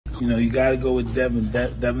You know, you got to go with Devin.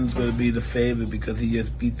 Devin's going to be the favorite because he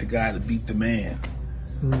just beat the guy to beat the man.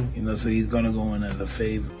 You know, so he's going to go in as a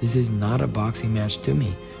favorite. This is not a boxing match to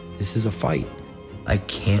me. This is a fight. I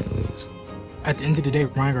can't lose. At the end of the day,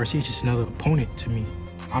 Ryan Garcia is just another opponent to me.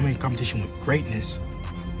 I'm in competition with greatness.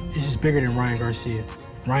 This is bigger than Ryan Garcia.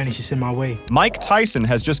 Ryan is just in my way. Mike Tyson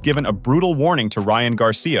has just given a brutal warning to Ryan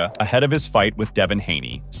Garcia ahead of his fight with Devin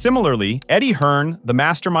Haney. Similarly, Eddie Hearn, the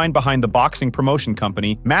mastermind behind the boxing promotion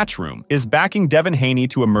company Matchroom, is backing Devin Haney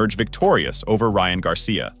to emerge victorious over Ryan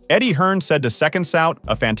Garcia. Eddie Hearn said to Seconds Out,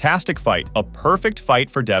 "A fantastic fight, a perfect fight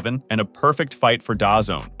for Devin, and a perfect fight for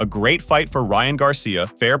DAZN. A great fight for Ryan Garcia,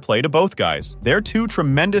 fair play to both guys. They're two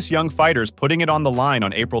tremendous young fighters putting it on the line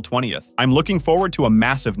on April 20th. I'm looking forward to a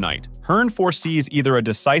massive night." Hearn foresees either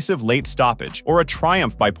a decisive late stoppage or a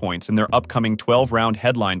triumph by points in their upcoming 12-round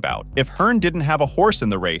headline bout. If Hearn didn't have a horse in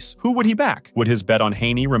the race, who would he back? Would his bet on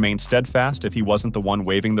Haney remain steadfast if he wasn't the one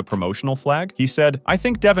waving the promotional flag? He said, "I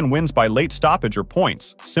think Devin wins by late stoppage or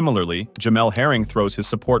points." Similarly, Jamel Herring throws his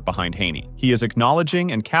support behind Haney. He is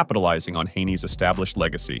acknowledging and capitalizing on Haney's established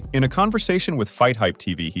legacy. In a conversation with Fight Hype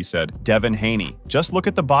TV, he said, "Devin Haney. Just look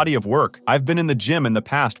at the body of work. I've been in the gym in the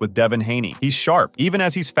past with Devin Haney. He's sharp, even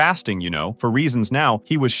as he's fasting, you know. For reasons now,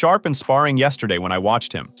 he was sharp and sparring yesterday when I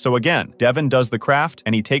watched him. So again, Devin does the craft,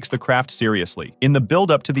 and he takes the craft seriously." In the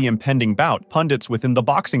build-up to the impending bout, pundits within the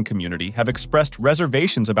boxing community have expressed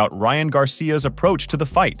reservations about Ryan Garcia's approach to the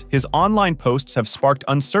fight. His online posts have sparked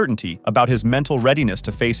uncertainty about his mental readiness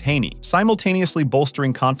to face Haney, simultaneously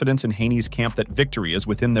bolstering confidence in Haney's camp that victory is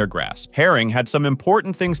within their grasp. Herring had some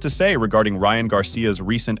important things to say regarding Ryan Garcia's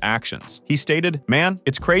recent actions. He stated, "Man,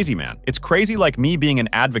 it's crazy, man. It's crazy like me being an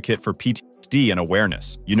advocate for PTSD and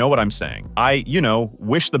awareness. You know what I'm saying? I,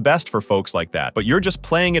 wish the best for folks like that, but you're just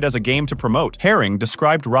playing it as a game to promote." Herring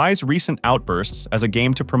described Rye's recent outbursts as a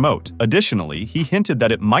game to promote. Additionally, he hinted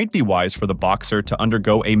that it might be wise for the boxer to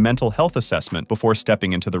undergo a mental health assessment before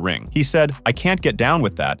stepping into the ring. He said, "I can't get down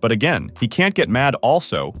with that," but again, he can't get mad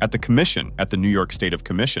also at the commission, at the New York State of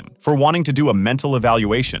Commission, for wanting to do a mental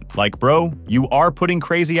evaluation. Like, bro, you are putting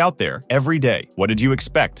crazy out there every day. What did you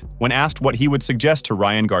expect? When asked what he would suggest to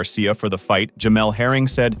Ryan Garcia for the fight, Jamel Herring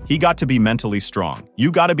said, "He got to be mentally strong.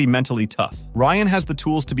 You gotta be mentally tough. Ryan has the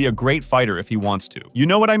tools to be a great fighter if he wants to. You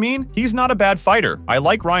know what I mean? He's not a bad fighter. I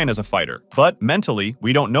like Ryan as a fighter. But mentally,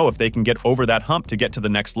 we don't know if they can get over that hump to get to the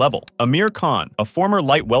next level." Amir Khan, a former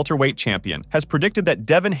light welterweight champion, has predicted that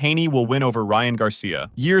Devin Haney will win over Ryan Garcia.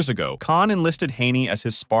 Years ago, Khan enlisted Haney as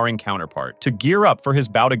his sparring counterpart to gear up for his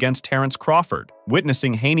bout against Terrence Crawford.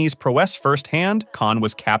 Witnessing Haney's prowess firsthand, Khan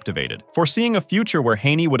was captivated, foreseeing a future where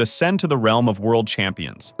Haney would ascend to the realm of world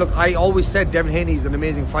champions. Look, I always said Devin Haney is an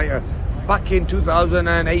amazing fighter. Back in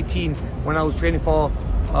 2018, when I was training for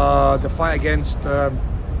the fight against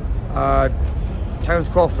Terrence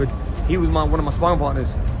Crawford, he was one of my sparring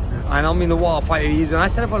partners. And I mean, what a fighter he is. And I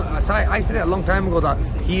said it a long time ago that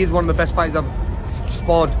he is one of the best fighters I've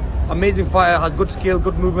sparred. Amazing fighter, has good skill,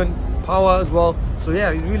 good movement, power as well. So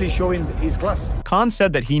yeah, he's really showing his class. Khan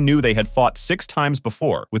said that he knew they had fought 6 times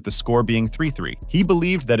before, with the score being 3-3. He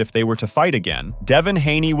believed that if they were to fight again, Devin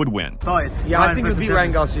Haney would win. Yeah, I think he'll beat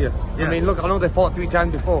Ryan Garcia. Yeah. I mean, look, I know they fought 3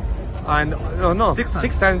 times before. And no, 6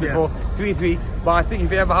 times before, 3-3. But I think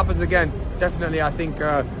if it ever happens again, definitely I think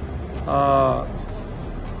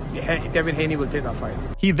Devin Haney will take that fight.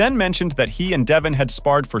 He then mentioned that he and Devin had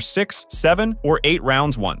sparred for 6, 7, or 8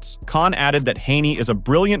 rounds once. Khan added that Haney is a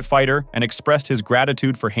brilliant fighter and expressed his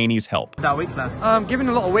gratitude for Haney's help. That weight class? Giving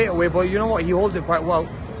a lot of weight away, but you know what? He holds it quite well.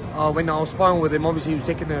 When I was sparring with him, obviously he was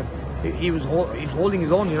taking he's holding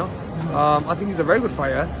his own. I think he's a very good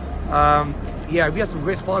fighter. Yeah, we had some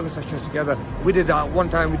great sparring sessions together. We did that one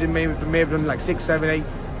time. We may have done like 6, 7,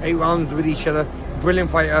 8 rounds with each other.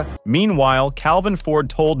 Brilliant fighter. Meanwhile, Calvin Ford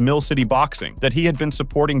told Mill City Boxing that he had been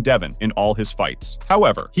supporting Devin in all his fights.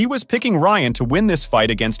 However, he was picking Ryan to win this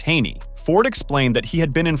fight against Haney. Ford explained that he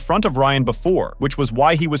had been in front of Ryan before, which was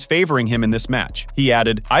why he was favoring him in this match. He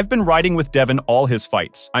added, "I've been riding with Devin all his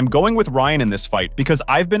fights. I'm going with Ryan in this fight because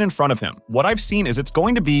I've been in front of him. What I've seen is it's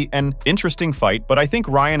going to be an interesting fight, but I think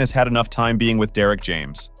Ryan has had enough time being with Derek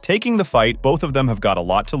James. Taking the fight, both of them have got a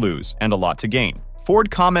lot to lose and a lot to gain."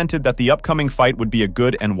 Ford commented that the upcoming fight would be a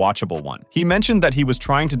good and watchable one. He mentioned that he was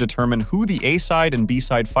trying to determine who the A-side and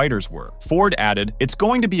B-side fighters were. Ford added, "It's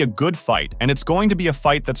going to be a good fight, and it's going to be a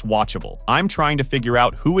fight that's watchable. I'm trying to figure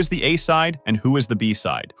out who is the A-side and who is the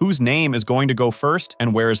B-side, whose name is going to go first,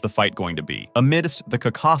 and where is the fight going to be." Amidst the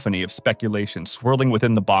cacophony of speculation swirling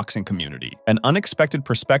within the boxing community, an unexpected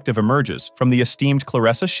perspective emerges from the esteemed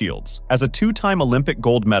Claressa Shields. As a 2-time Olympic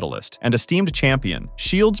gold medalist and esteemed champion,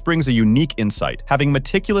 Shields brings a unique insight, having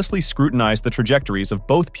meticulously scrutinized the trajectories of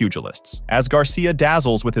both pugilists. As Garcia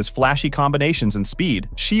dazzles with his flashy combinations and speed,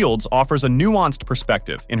 Shields offers a nuanced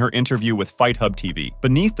perspective in her interview with Fight Hub TV.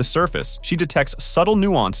 Beneath the surface, she detects subtle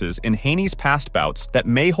nuances in Haney's past bouts that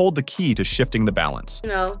may hold the key to shifting the balance. You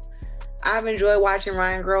know, I've enjoyed watching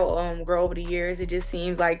Ryan grow over the years. It just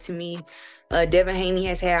seems like to me, Devin Haney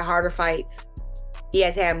has had harder fights. He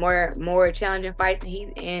has had more challenging fights,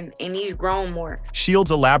 and he's grown more. Shields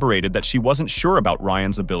elaborated that she wasn't sure about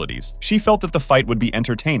Ryan's abilities. She felt that the fight would be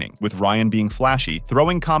entertaining, with Ryan being flashy,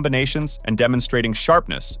 throwing combinations, and demonstrating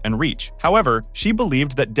sharpness and reach. However, she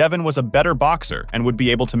believed that Devin was a better boxer and would be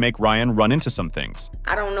able to make Ryan run into some things.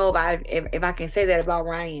 I don't know if I can say that about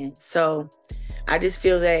Ryan. So I just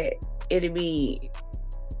feel that it'd be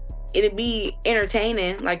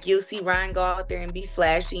entertaining. Like, you'll see Ryan go out there and be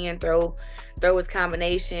flashy and throw his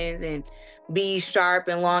combinations and be sharp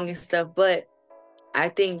and long and stuff, but I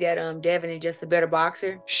think that Devin is just a better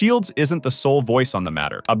boxer. Shields isn't the sole voice on the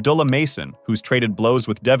matter. Abdullah Mason, who's traded blows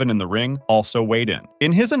with Devin in the ring, also weighed in.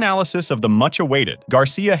 In his analysis of the much-awaited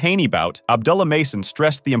Garcia-Haney bout, Abdullah Mason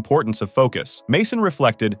stressed the importance of focus. Mason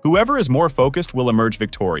reflected, "Whoever is more focused will emerge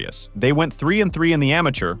victorious. They went 3-3 in the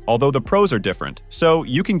amateur, although the pros are different, so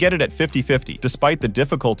you can get it at 50-50. Despite the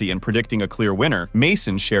difficulty in predicting a clear winner,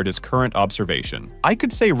 Mason shared his current observation. "I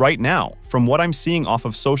could say right now, from what I'm seeing off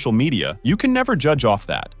of social media, you can never judge off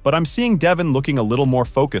that, but I'm seeing Devin looking a little more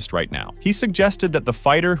focused right now." He suggested that the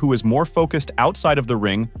fighter who is more focused outside of the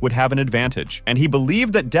ring would have an advantage, and he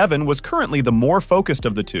believed that Devin was currently the more focused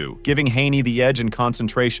of the two, giving Haney the edge in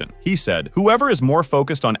concentration. He said, "Whoever is more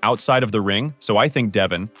focused on outside of the ring, so I think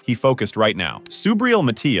Devin, he focused right now." Subriel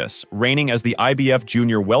Matias, reigning as the IBF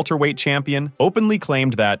junior welterweight champion, openly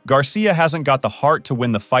claimed that Garcia hasn't got the heart to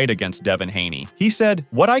win the fight against Devin Haney. He said,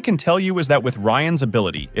 "What I can tell you is that with Ryan's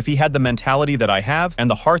ability, if he had the mentality that I have and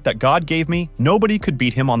the heart that God gave me, nobody could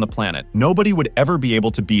beat him on the planet. Nobody would ever be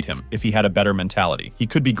able to beat him if he had a better mentality. He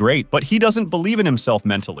could be great, but he doesn't believe in himself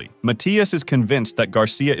mentally." Matias is convinced that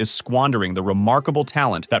Garcia is squandering the remarkable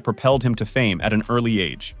talent that propelled him to fame at an early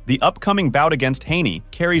age. The upcoming bout against Haney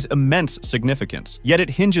carries immense significance, yet it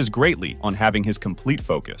hinges greatly on having his complete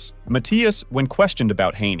focus. Matias, when questioned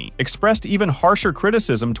about Haney, expressed even harsher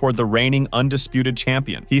criticism toward the reigning undisputed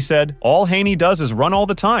champion. He said, "All Haney does is run all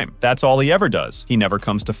the time. That's all he ever does. He never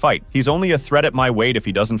comes to fight. He's only a threat at my weight if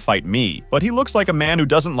he doesn't fight me, but he looks like a man who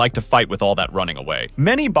doesn't like to fight with all that running away."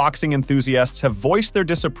 Many boxing enthusiasts have voiced their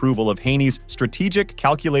disapproval of Haney's strategic,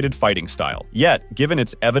 calculated fighting style. Yet, given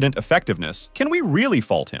its evident effectiveness, can we really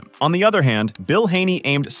fault him? On the other hand, Bill Haney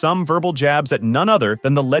aimed some verbal jabs at none other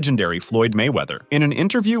than the legendary Floyd Mayweather. In an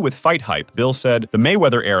interview with Fight Hype, Bill said, "The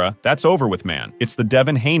Mayweather era, that's over with, man. It's the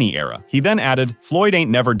Devin Haney era." He then added, "Floyd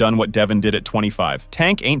ain't never done what Devin did at 25.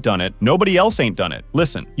 Tank ain't done it. Nobody else ain't done it.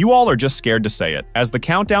 Listen, you all are just scared to say it." As the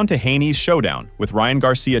countdown to Haney's showdown with Ryan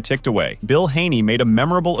Garcia ticked away, Bill Haney made a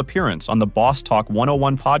memorable appearance on the Boss Talk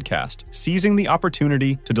 101 podcast, seizing the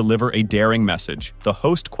opportunity to deliver a daring message. The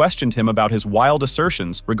host questioned him about his wild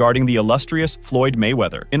assertions regarding the illustrious Floyd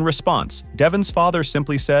Mayweather. In response, Devin's father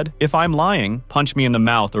simply said, "If I'm lying, punch me in the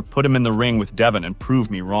mouth or put him in the ring with Devin and prove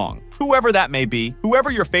me wrong." Whoever that may be, whoever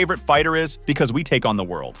your favorite fighter is, because we take on the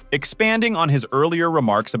world. Expanding on his earlier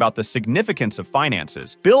remarks about the significance of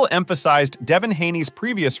finances, Bill emphasized Devin Haney's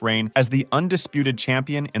previous reign as the undisputed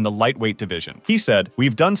champion in the lightweight division. He said,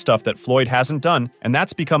 "We've done stuff that Floyd hasn't done, and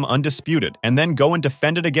that's become undisputed, and then go and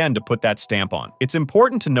defend it again to put that stamp on." It's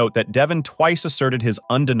important to note that Devin twice asserted his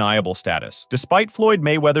undeniable status. Despite Floyd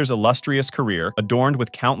Mayweather's illustrious career, adorned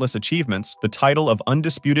with countless achievements, the title of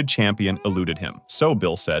undisputed champion eluded him. So,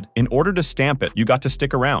 Bill said, "In order to stamp it, you got to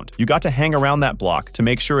stick around. You got to hang around that block to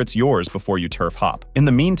make sure it's yours before you turf hop." In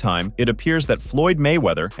the meantime, it appears that Floyd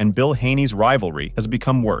Mayweather and Bill Haney's rivalry has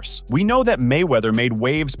become worse. We know that Mayweather made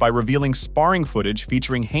waves by revealing sparring footage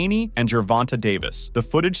featuring Haney and Gervonta Davis. The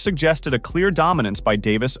footage suggested a clear dominance by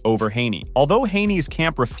Davis over Haney. Although Haney's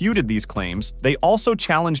camp refuted these claims, they also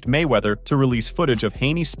challenged Mayweather to release footage of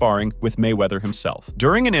Haney sparring with Mayweather himself.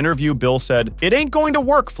 During an interview, Bill said, "It ain't going to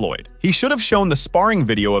work, Floyd. He should have shown the sparring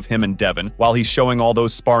video of him and Devin while he's showing all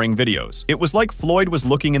those sparring videos. It was like Floyd was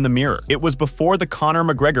looking in the mirror. It was before the Conor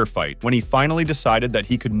McGregor fight when he finally decided that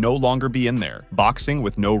he could no longer be in there, boxing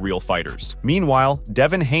with no real fighters." Meanwhile,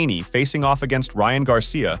 Devin Haney facing off against Ryan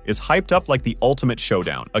Garcia is hyped up like the ultimate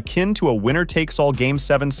showdown, akin to a winner-takes-all Game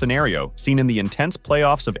 7 scenario seen in the intense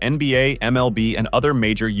playoffs of NBA, MLB, and other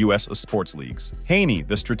major U.S. sports leagues. Haney,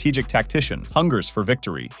 the strategic tactician, hungers for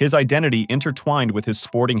victory, his identity intertwined with his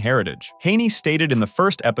sporting heritage. Haney stated in the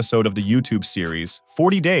first episode episode of the YouTube series,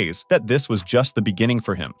 40 Days, that this was just the beginning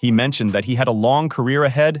for him. He mentioned that he had a long career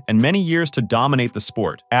ahead and many years to dominate the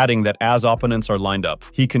sport, adding that as opponents are lined up,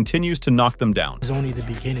 he continues to knock them down. It's only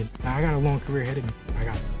the beginning. I got a long career ahead of me. I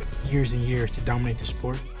got years and years to dominate the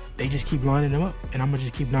sport. They just keep lining them up, and I'm gonna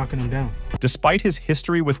just keep knocking them down. Despite his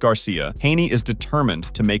history with Garcia, Haney is determined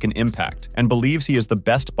to make an impact and believes he is the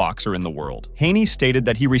best boxer in the world. Haney stated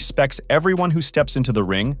that he respects everyone who steps into the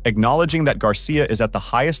ring, acknowledging that Garcia is at the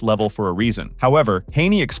highest level for a reason. However,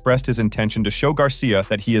 Haney expressed his intention to show Garcia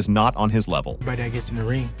that he is not on his level. Everybody that gets in the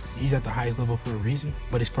ring, he's at the highest level for a reason,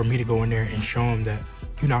 but it's for me to go in there and show him that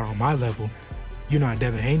you're not on my level, you're not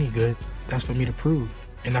Devin Haney good. That's for me to prove.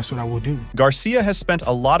 And that's what I will do. Garcia has spent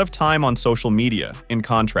a lot of time on social media, in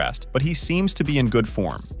contrast, but he seems to be in good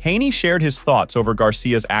form. Haney shared his thoughts over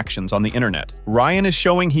Garcia's actions on the internet. "Ryan is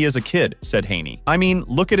showing he is a kid," said Haney. "I mean,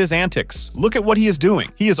 look at his antics. Look at what he is doing.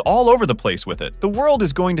 He is all over the place with it. The world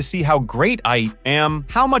is going to see how great I am,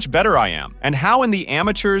 how much better I am, and how in the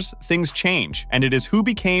amateurs things change, and it is who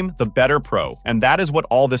became the better pro. And that is what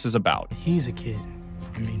all this is about." He's a kid.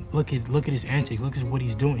 I mean, look at his antics. Look at what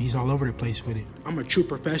he's doing. He's all over the place with it. I'm a true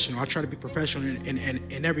professional. I try to be professional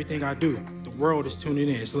in everything I do. The world is tuning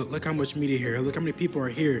in. So look how much media here. Look how many people are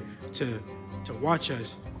here to watch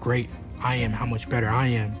us. Great I am, how much better I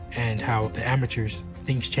am, and how the amateurs,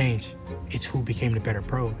 things change. It's who became the better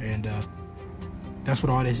pro, and that's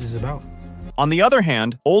what all this is about. On the other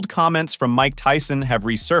hand, old comments from Mike Tyson have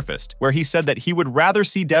resurfaced, where he said that he would rather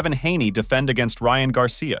see Devin Haney defend against Ryan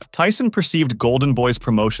Garcia. Tyson perceived Golden Boy's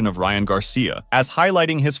promotion of Ryan Garcia as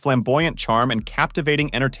highlighting his flamboyant charm and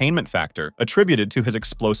captivating entertainment factor, attributed to his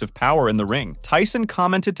explosive power in the ring. Tyson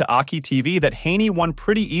commented to Aki TV that Haney won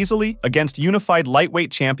pretty easily against unified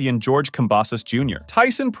lightweight champion George Kambosos Jr.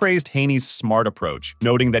 Tyson praised Haney's smart approach,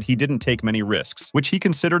 noting that he didn't take many risks, which he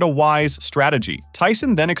considered a wise strategy.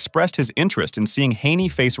 Tyson then expressed his interest in seeing Haney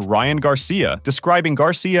face Ryan Garcia, describing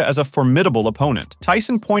Garcia as a formidable opponent.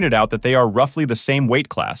 Tyson pointed out that they are roughly the same weight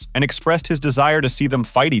class and expressed his desire to see them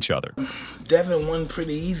fight each other. Devin won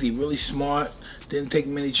pretty easy, really smart, didn't take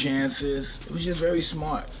many chances. It was just very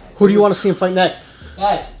smart. Who do you want to see him fight next?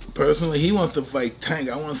 Guys. Personally, he wants to fight Tank.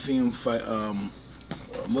 I want to see him fight,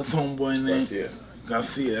 what's homeboy name?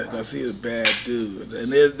 Garcia. Garcia's a bad dude.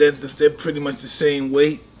 And they're pretty much the same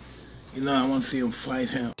weight. You know, I want to see him fight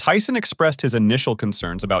him. Tyson expressed his initial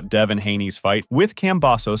concerns about Devin Haney's fight with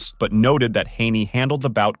Kambosos, but noted that Haney handled the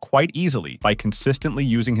bout quite easily by consistently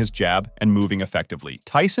using his jab and moving effectively.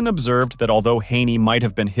 Tyson observed that although Haney might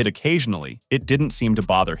have been hit occasionally, it didn't seem to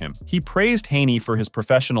bother him. He praised Haney for his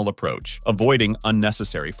professional approach, avoiding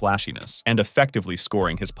unnecessary flashiness, and effectively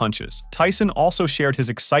scoring his punches. Tyson also shared his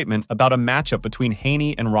excitement about a matchup between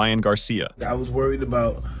Haney and Ryan Garcia. I was worried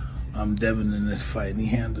about Devin in this fight, and he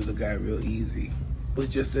handled the guy real easy. It was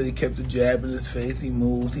just that he kept the jab in his face, he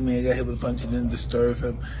moved, he may have got hit with a punch and didn't disturb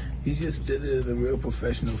him. He just did it in a real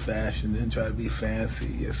professional fashion, didn't try to be fancy.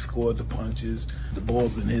 He just scored the punches. The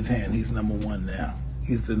ball's in his hand. He's #1 now.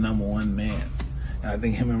 He's the #1 man. And I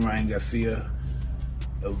think him and Ryan Garcia,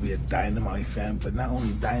 it'll be a dynamite fan, but not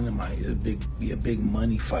only dynamite, it'll be a big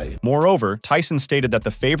money fight. Moreover, Tyson stated that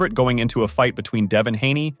the favorite going into a fight between Devin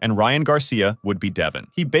Haney and Ryan Garcia would be Devin.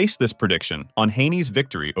 He based this prediction on Haney's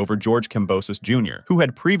victory over George Kambosos Jr., who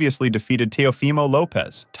had previously defeated Teofimo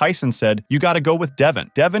Lopez. Tyson said, "You gotta go with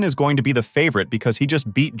Devin. Devin is going to be the favorite because he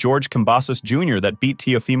just beat George Kambosos Jr. that beat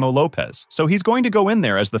Teofimo Lopez. So he's going to go in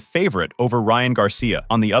there as the favorite over Ryan Garcia."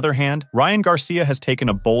 On the other hand, Ryan Garcia has taken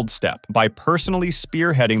a bold step by personally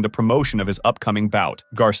spearheading the promotion of his upcoming bout.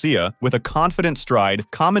 Garcia, with a confident stride,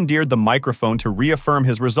 commandeered the microphone to reaffirm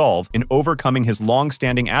his resolve in overcoming his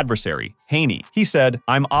long-standing adversary, Haney. He said,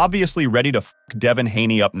 "I'm obviously ready to f*** Devin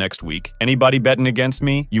Haney up next week. Anybody betting against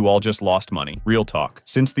me, you all just lost money." Real talk.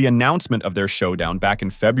 Since the announcement of their showdown back in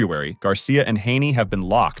February, Garcia and Haney have been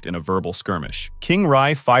locked in a verbal skirmish. King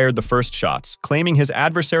Rai fired the first shots, claiming his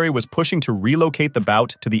adversary was pushing to relocate the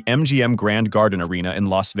bout to the MGM Grand Garden Arena in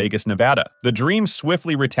Las Vegas, Nevada. The Dream swiftly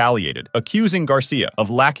retaliated, accusing Garcia of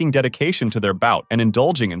lacking dedication to their bout and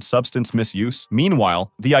indulging in substance misuse.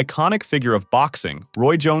 Meanwhile, the iconic figure of boxing,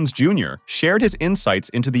 Roy Jones Jr., shared his insights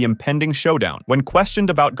into the impending showdown. When questioned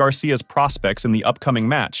about Garcia's prospects in the upcoming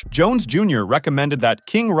match, Jones Jr. recommended that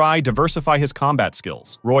King Rai diversify his combat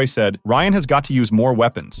skills. Roy said, "Ryan has got to use more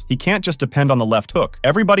weapons. He can't just depend on the left hook.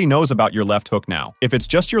 Everybody knows about your left hook now. If it's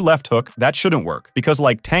just your left hook, that shouldn't work. Because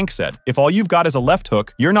like Tank said, if all you've got is a left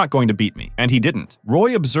hook, you're not going to beat me." And he didn't.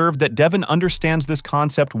 Roy observed that Devin understands this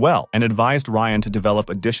concept well and advised Ryan to develop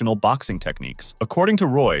additional boxing techniques. According to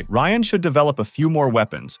Roy, Ryan should develop a few more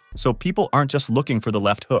weapons so people aren't just looking for the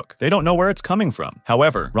left hook. They don't know where it's coming from.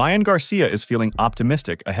 However, Ryan Garcia is feeling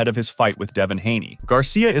optimistic ahead of his fight with Devin Haney.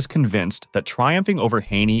 Garcia is convinced that triumphing over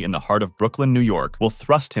Haney in the heart of Brooklyn, New York will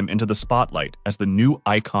thrust him into the spotlight as the new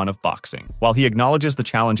icon of boxing. While he acknowledges the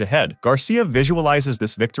challenge ahead, Garcia visualizes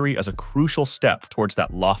this victory as a crucial step towards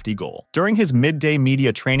that lofty goal. During his midday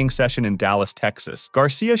media training session in Dallas, Texas,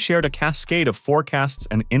 Garcia shared a cascade of forecasts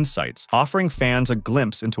and insights, offering fans a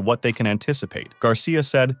glimpse into what they can anticipate. Garcia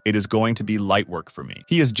said, "It is going to be light work for me.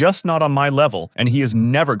 He is just not on my level, and he is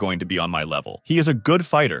never going to be on my level. He is a good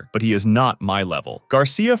fighter, but he is not my level."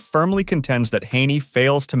 Garcia firmly contends that Haney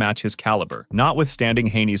fails to match his caliber, notwithstanding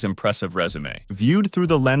Haney's impressive resume. Viewed through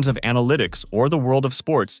the lens of analytics or the world of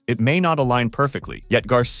sports, it may not align perfectly. Yet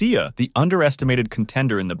Garcia, the underestimated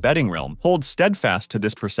contender in the betting realm, holds steadfast to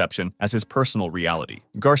this perception as his personal reality.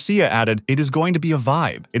 Garcia added, "It is going to be a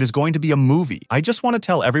vibe. It is going to be a movie. I just want to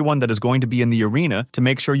tell everyone that is going to be in the arena to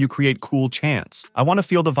make sure you create cool chants. I want to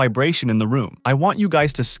feel the vibration in the room. I want you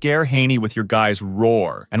guys to scare Haney with your guys'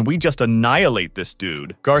 roar, and we just annihilate this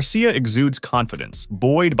dude." Garcia exudes confidence,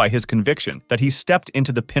 buoyed by his conviction that he stepped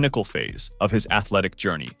into the pinnacle phase of his athletic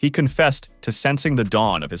journey. He confessed to sensing the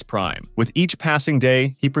dawn of his prime. With each passing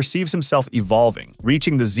day, he perceives himself evolving,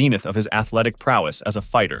 reaching the zenith of his athletic prowess as a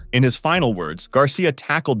fighter. In his final words, Garcia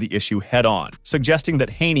tackled the issue head-on, suggesting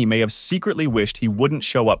that Haney may have secretly wished he wouldn't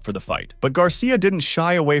show up for the fight. But Garcia didn't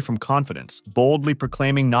shy away from confidence, boldly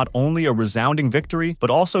proclaiming not only a resounding victory, but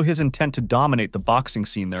also his intent to dominate the boxing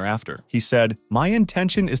scene thereafter. He said, "My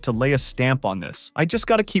intention is to lay a stamp on this. I just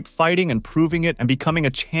gotta keep fighting and proving it and becoming a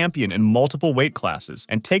champion in multiple weight classes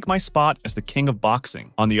and take my spot as the king of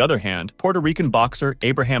boxing." On the other hand, Puerto Rican boxer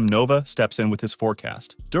Abraham Nova steps in with his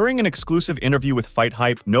forecast. During an exclusive interview with Fight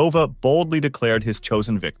Hype, Nova boldly declared his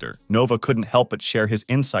chosen victor. Nova couldn't help but share his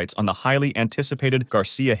insights on the highly anticipated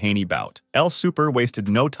Garcia-Haney bout. El Super wasted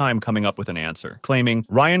no time coming up with an answer, claiming,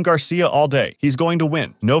 "Ryan Garcia all day. He's going to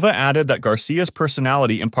win." Nova added that Garcia's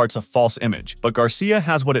personality imparts a false image, but Garcia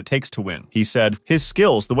has what it takes to win. He said, "His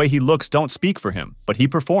skills, the way he looks, don't speak for him, but he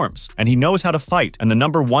performs, and he knows how to fight, and the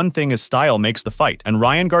number one thing is style makes the fight, and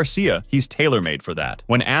Ryan Garcia, he's tailor-made for that."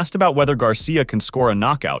 When asked about whether Garcia can score a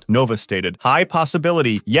knockout, Nova stated, "High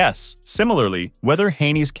possibility, yes." Similarly, whether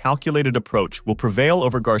Haney's calculated approach will prevail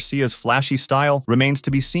over Garcia's flashy style remains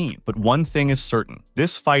to be seen, but one thing is certain.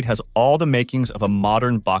 This fight has all the makings of a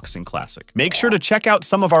modern boxing classic. Make sure to check out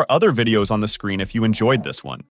some of our other videos on the screen if you enjoyed this one.